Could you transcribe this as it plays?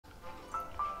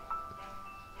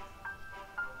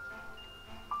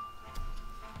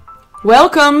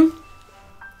Welcome!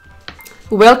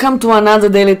 Welcome to another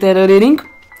daily tarot reading,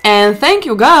 and thank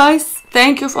you guys!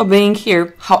 Thank you for being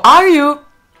here. How are you?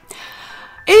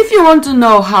 If you want to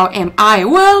know how am I,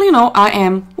 well, you know, I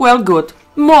am, well, good.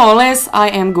 More or less, I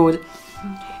am good.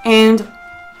 And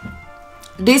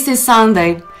this is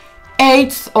Sunday,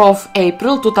 8th of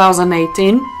April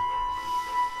 2018.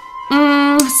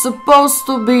 Supposed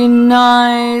to be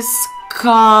nice,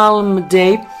 calm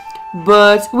day,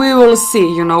 but we will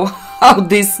see, you know, how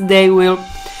this day will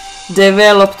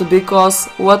develop, because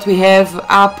what we have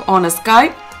up on the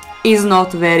sky is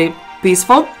not very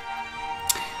peaceful.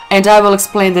 And I will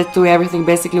explain that to everything,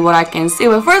 basically what I can see.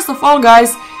 Well, first of all,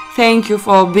 guys, thank you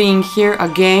for being here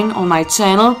again on my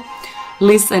channel,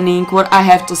 listening what I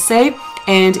have to say.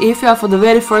 And if you are for the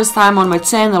very first time on my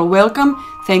channel, welcome.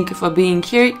 Thank you for being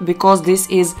here, because this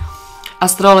is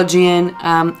astrology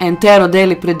and tarot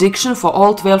daily prediction for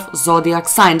all 12 zodiac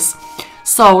signs.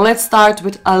 So let's start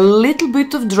with a little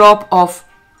bit of drop of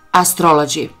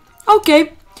astrology.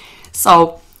 Okay,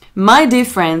 so my dear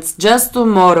friends, just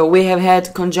tomorrow we have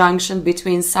had conjunction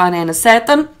between Sun and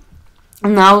Saturn.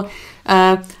 Now,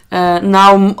 I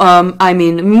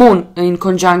mean Moon in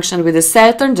conjunction with the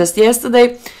Saturn just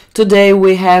yesterday. Today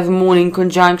we have Moon in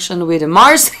conjunction with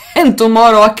Mars, and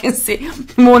tomorrow I can see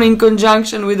Moon in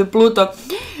conjunction with Pluto.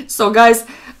 So guys,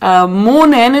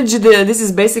 Moon energy, this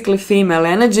is basically female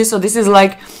energy. So this is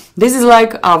like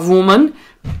a woman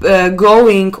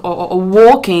going or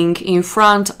walking in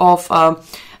front of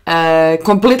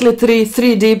completely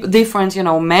three different, you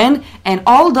know, men, and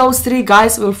all those three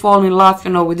guys will fall in love,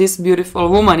 you know, with this beautiful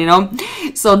woman, you know.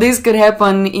 So this could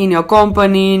happen in your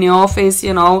company, in your office,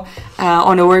 you know,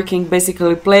 on a working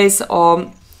basically place,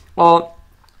 or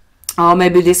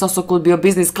maybe this also could be a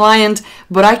business client.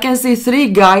 But I can see three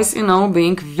guys, you know,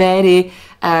 being very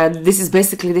this is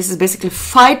basically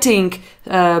fighting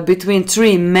between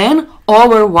three men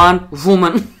over one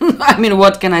woman. I mean,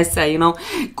 what can I say, you know?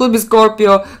 Could be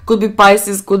Scorpio, could be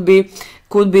Pisces, could be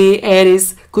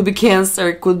Aries, could be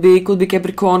Cancer, could be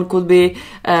Capricorn, could be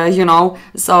you know.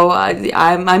 So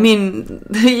I mean,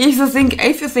 if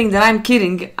you think that I'm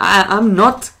kidding, I'm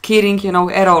not kidding, you know,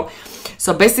 at all.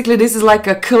 So basically this is like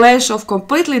a clash of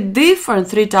completely different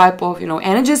three type of, you know,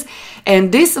 energies.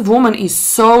 And this woman is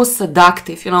so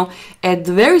seductive, you know. At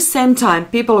the very same time,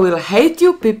 people will hate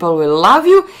you, people will love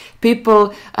you,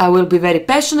 people will be very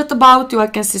passionate about you. I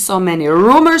can see so many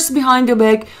rumors behind your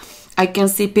back. I can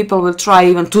see people will try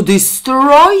even to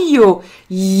destroy you.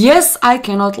 Yes, I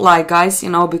cannot lie, guys, you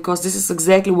know, because this is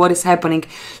exactly what is happening.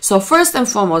 So first and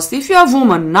foremost, if you're a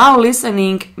woman now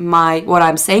listening what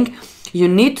I'm saying, you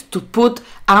need to put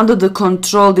under the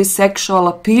control this sexual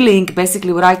appealing,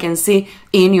 basically what I can see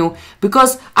in you,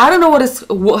 because I don't know what is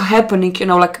happening, you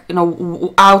know, like, you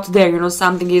know, out there, you know,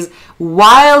 something is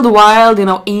wild, you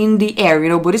know, in the air, you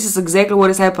know, but this is exactly what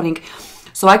is happening.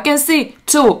 So I can see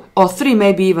 2 or 3,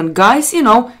 maybe even guys, you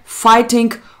know,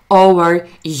 fighting over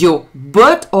you.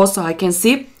 But also I can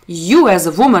see you as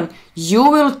a woman, you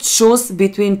will choose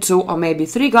between 2 or maybe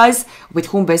 3 guys with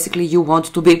whom basically you want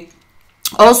to be.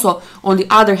 Also, on the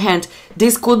other hand,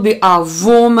 this could be a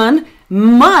woman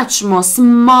much more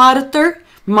smarter,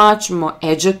 much more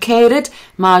educated,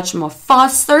 much more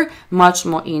faster, much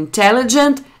more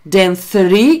intelligent than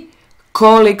 3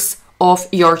 colleagues of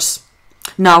yours.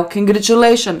 Now,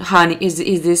 congratulations, honey,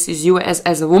 this is you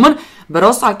as a woman, but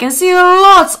also I can see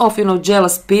lots of, you know,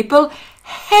 jealous people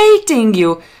hating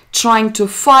you, trying to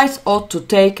fight or to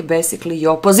take basically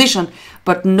your position.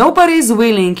 But nobody is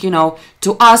willing, you know,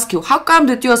 to ask you, how come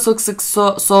that you are so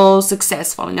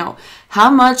successful, you know? How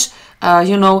much,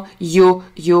 you know, you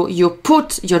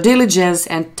put your diligence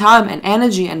and time and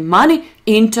energy and money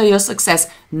into your success.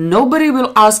 Nobody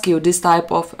will ask you this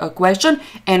type of question.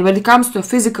 And when it comes to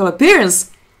physical appearance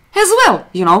as well,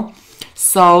 you know.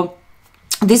 So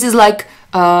this is like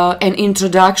an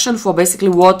introduction for basically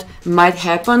what might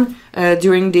happen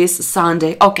during this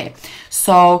Sunday. Okay,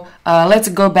 so let's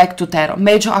go back to tarot.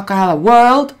 Major Arcana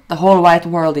World, the whole white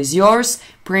world is yours.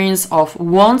 Prince of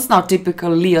Wands, now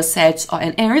typical Leo, Sag,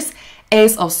 and Aries.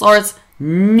 Ace of Swords,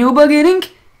 new beginning,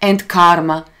 and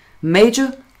Karma.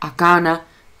 Major Arcana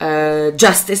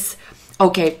Justice.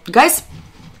 Okay, guys,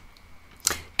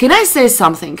 can I say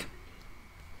something?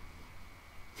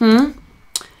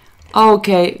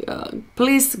 Okay,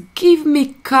 please give me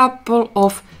a couple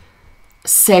of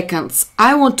seconds.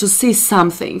 I want to see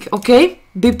something, okay?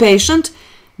 Be patient.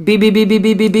 Be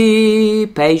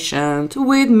patient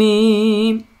with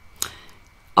me.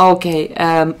 Okay,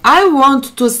 I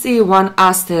want to see one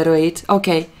asteroid.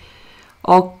 Okay.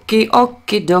 Okie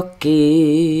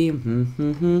dokie.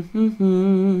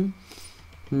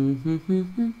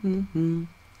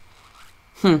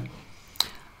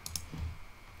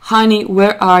 Honey,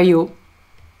 where are you?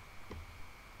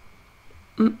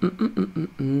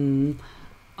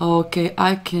 Okay,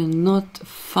 I cannot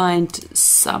find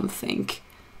something.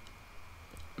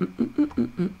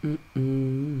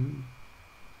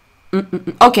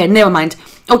 Okay, never mind.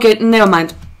 Okay, never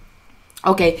mind.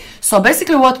 Okay, so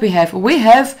basically what we have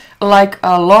like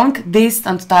a long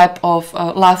distance type of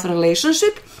love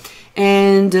relationship,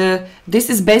 and this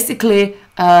is basically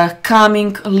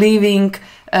coming, living,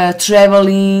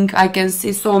 traveling. I can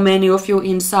see so many of you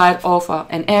inside of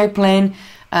an airplane.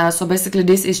 So basically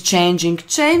this is changing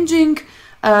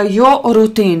your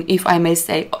routine, if I may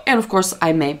say, and of course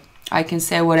I can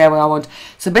say whatever I want.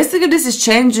 So basically this is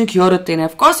changing your routine.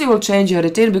 Of course you will change your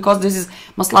routine because this is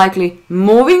most likely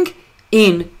moving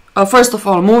in, first of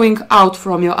all moving out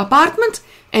from your apartment,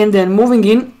 and then moving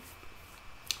in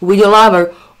with your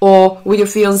lover or with your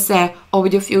fiancé or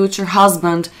with your future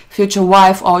husband, future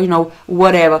wife, or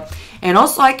whatever. And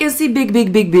also I can see big,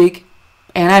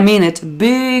 and I mean it,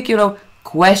 big,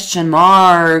 question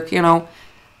mark,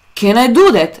 can I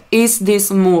do that? Is this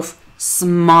move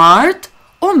smart,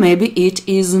 or maybe it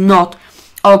is not?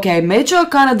 Okay, Major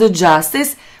Arcana, the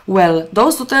Justice. Well,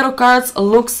 those two tarot cards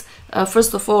looks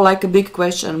first of all like a big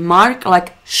question mark,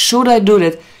 like should I do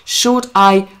that? Should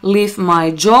I leave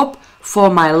my job for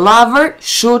my lover?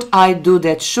 Should I do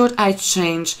that? Should I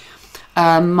change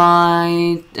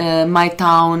my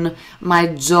town, my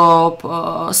job,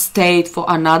 state for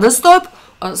another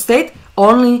state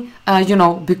only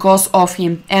because of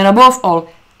him? And above all,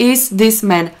 is this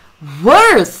man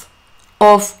worth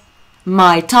of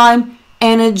my time,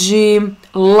 energy,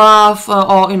 love,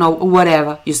 or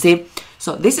whatever, you see?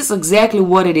 So this is exactly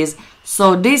what it is.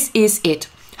 So this is it,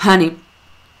 honey.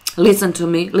 Listen to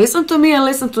me and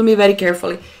listen to me very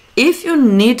carefully. If you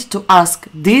need to ask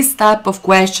this type of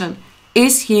question,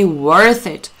 is he worth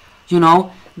it,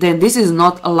 then this is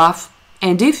not a love.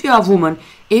 And if you are a woman,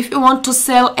 if you want to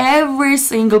sell every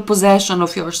single possession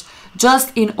of yours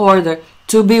just in order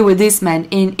to be with this man,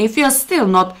 and if you are still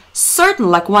not certain,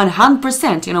 like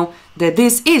 100%, that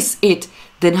this is it,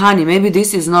 then honey, maybe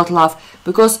this is not love.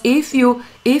 Because if you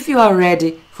are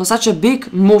ready for such a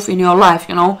big move in your life,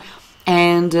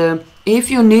 and if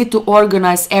you need to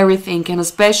organize everything, and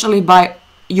especially by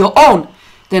your own,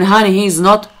 then honey, he is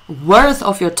not worth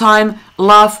of your time,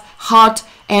 love, heart,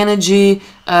 energy,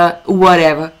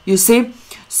 whatever, you see?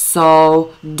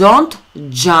 So don't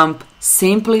jump,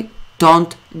 simply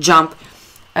don't jump.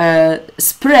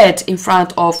 Spread in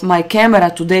front of my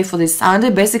camera today for this Sunday,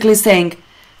 basically saying,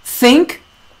 think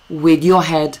with your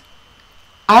head.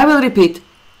 I will repeat,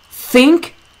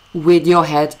 think with your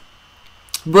head.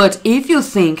 But if you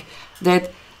think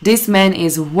that this man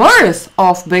is worth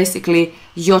of basically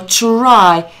your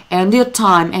try and your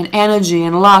time and energy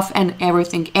and love and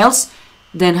everything else,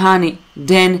 then honey,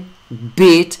 then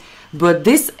be it. But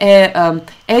this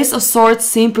Ace of Swords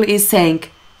simply is saying,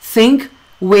 think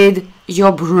with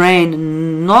your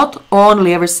brain, not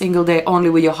only every single day only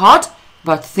with your heart,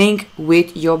 but think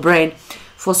with your brain.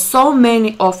 For so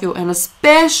many of you, and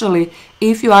especially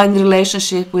if you are in a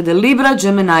relationship with a Libra,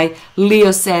 Gemini,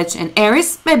 Leo, Sag, and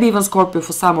Aries, maybe even Scorpio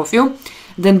for some of you,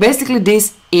 then basically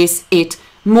this is it.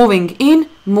 Moving in,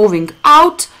 moving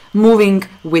out, moving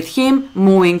with him,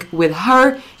 moving with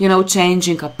her,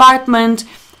 changing apartment,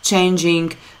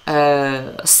 changing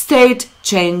state,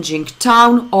 changing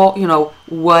town, or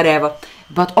whatever.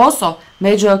 But also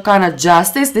Major Arcana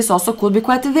Justice, this also could be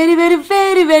quite very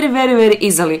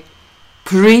easily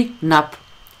prenup,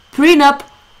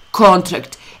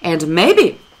 contract. And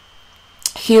maybe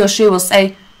he or she will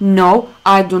say, no,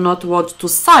 I do not want to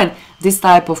sign this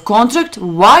type of contract.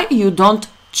 Why? You don't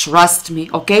trust me,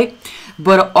 okay?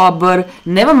 But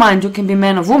never mind, you can be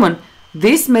man or woman.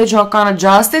 This Major Arcana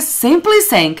Justice simply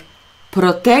saying,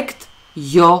 protect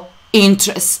your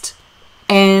interest.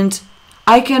 And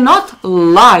I cannot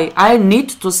lie, I need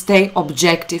to stay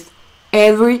objective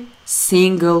every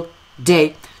single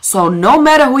day. So no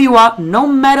matter who you are, no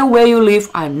matter where you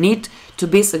live, I need to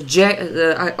be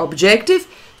objective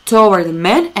toward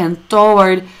men and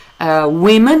toward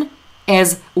women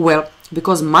as well.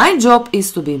 Because my job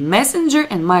is to be messenger,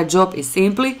 and my job is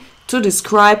simply to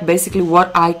describe basically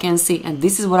what I can see. And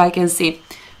this is what I can see.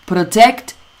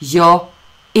 Protect your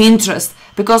interest.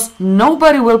 Because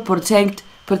nobody will protect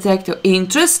your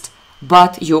interest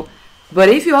but you. But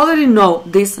if you already know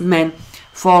this man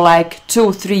for like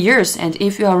 2-3 years, and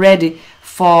if you are ready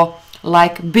for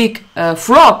like big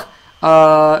frog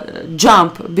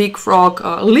jump, big frog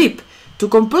leap to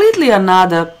completely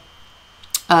another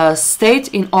state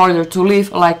in order to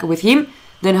live like with him,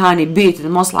 then honey, beat it.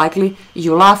 Most likely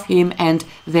you love him, and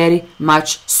very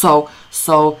much so.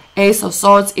 So Ace of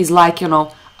Swords is like, you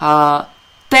know,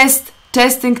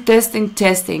 testing,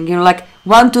 you know, like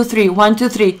 1, 2, 3, 1, 2,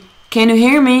 3. Can you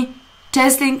hear me?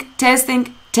 Testing,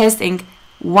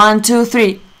 1, 2,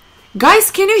 3.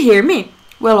 Guys, can you hear me?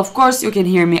 Well, of course you can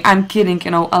hear me. I'm kidding,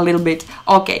 you know, a little bit.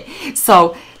 Okay,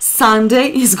 so Sunday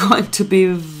is going to be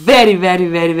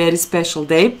very special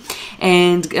day.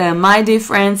 And my dear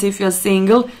friends, if you're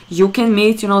single, you can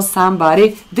meet, you know,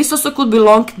 somebody. This also could be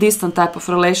long distance type of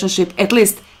relationship, at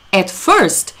least at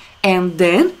first. And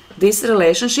then this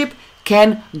relationship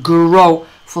can grow.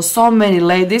 For so many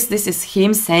ladies, this is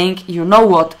him saying, you know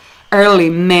what, early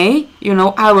May, you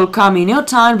know, I will come in your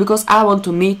town because I want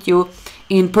to meet you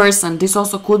in person. This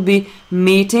also could be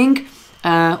meeting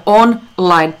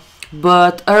online,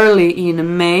 but early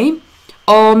in May,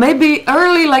 or maybe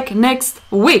early like next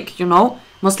week, you know,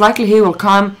 most likely he will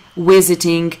come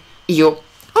visiting you.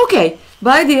 Okay,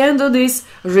 by the end of this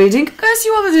reading, guys,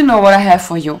 you already know what I have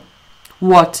for you.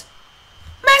 What?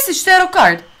 Message tarot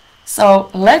card. So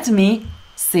let me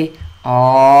see.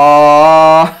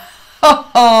 Oh,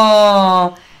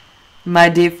 my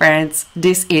dear friends,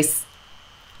 this is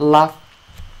love.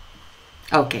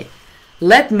 Okay,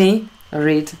 let me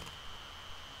read.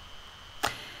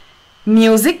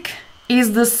 Music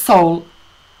is the soul.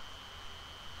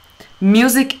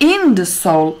 Music in the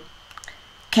soul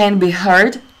can be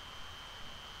heard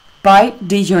by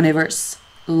the universe.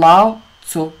 Lao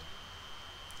Tzu.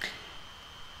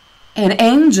 An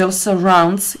angel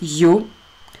surrounds you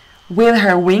with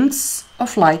her wings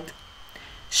of light.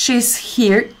 She's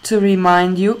here to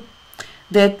remind you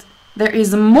that there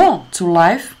is more to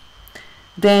life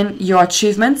than your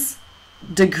achievements,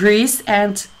 degrees,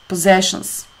 and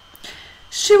possessions.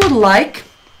 She would like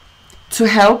to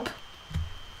help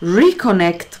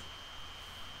reconnect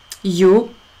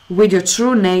you with your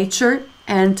true nature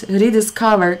and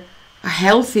rediscover a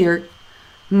healthier,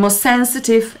 more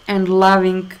sensitive and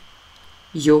loving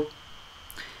you.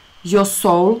 Your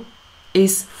soul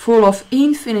is full of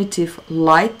infinitive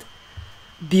light,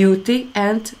 beauty,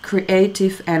 and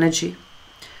creative energy.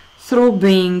 Through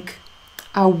being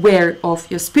aware of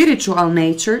your spiritual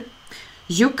nature,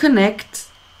 you connect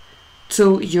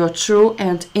to your true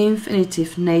and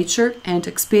infinitive nature and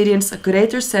experience a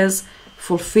greater sense of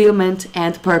fulfillment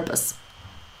and purpose.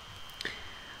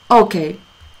 Okay,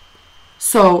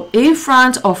 so in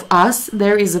front of us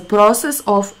there is a process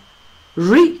of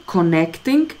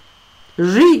reconnecting,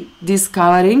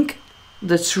 rediscovering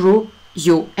the true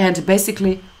you and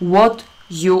basically what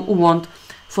you want.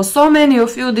 For so many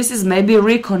of you, this is maybe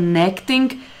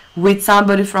reconnecting with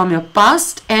somebody from your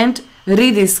past and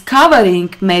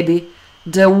rediscovering maybe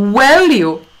the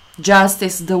value,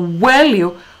 justice, the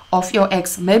value of your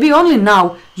ex. Maybe only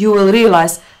now you will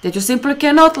realize that you simply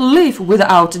cannot live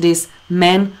without this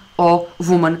man or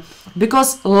woman.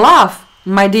 Because love,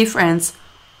 my dear friends,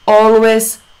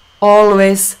 always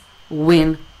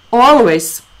win.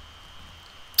 Always.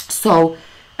 So,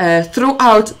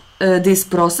 throughout this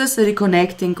process,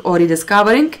 reconnecting or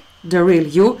rediscovering the real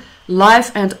you,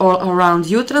 life and all around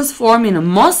you transform in a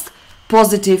most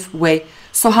positive way.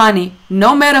 So honey,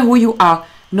 no matter who you are,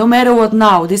 no matter what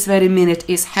now this very minute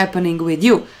is happening with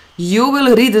you, you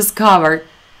will rediscover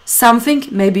something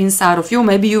maybe inside of you.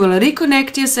 Maybe you will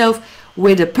reconnect yourself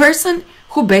with a person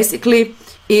who basically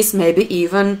is maybe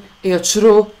even your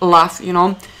true love, you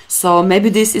know. So maybe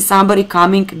this is somebody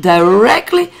coming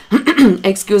directly,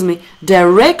 excuse me,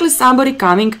 directly somebody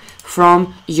coming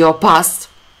from your past.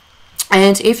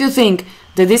 And if you think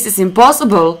that this is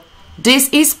impossible, this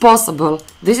is possible.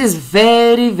 This is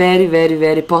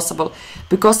very possible.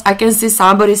 Because I can see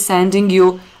somebody sending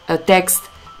you a text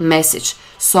message.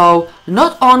 So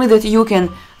not only that you can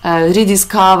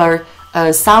rediscover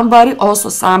somebody, also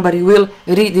somebody will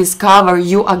rediscover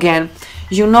you again.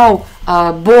 You know,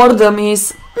 boredom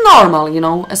is normal, you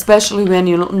know, especially when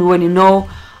you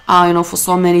know, for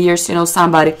so many years, you know,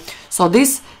 somebody. So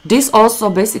this also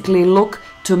basically look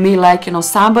to me like, you know,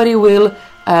 somebody will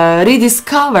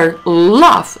rediscover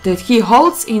love that he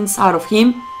holds inside of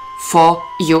him for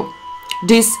you.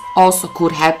 This also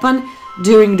could happen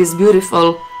during this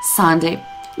beautiful Sunday.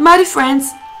 My dear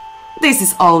friends, this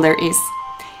is all there is.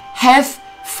 Have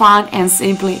fun and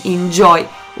simply enjoy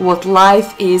what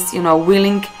life is, you know,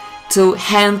 willing to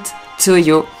hand to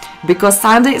you, because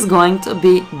Sunday is going to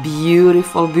be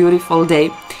beautiful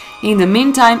day. In the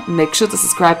meantime, make sure to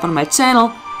subscribe on my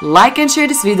channel, like and share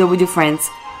this video with your friends.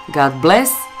 God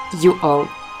bless you all.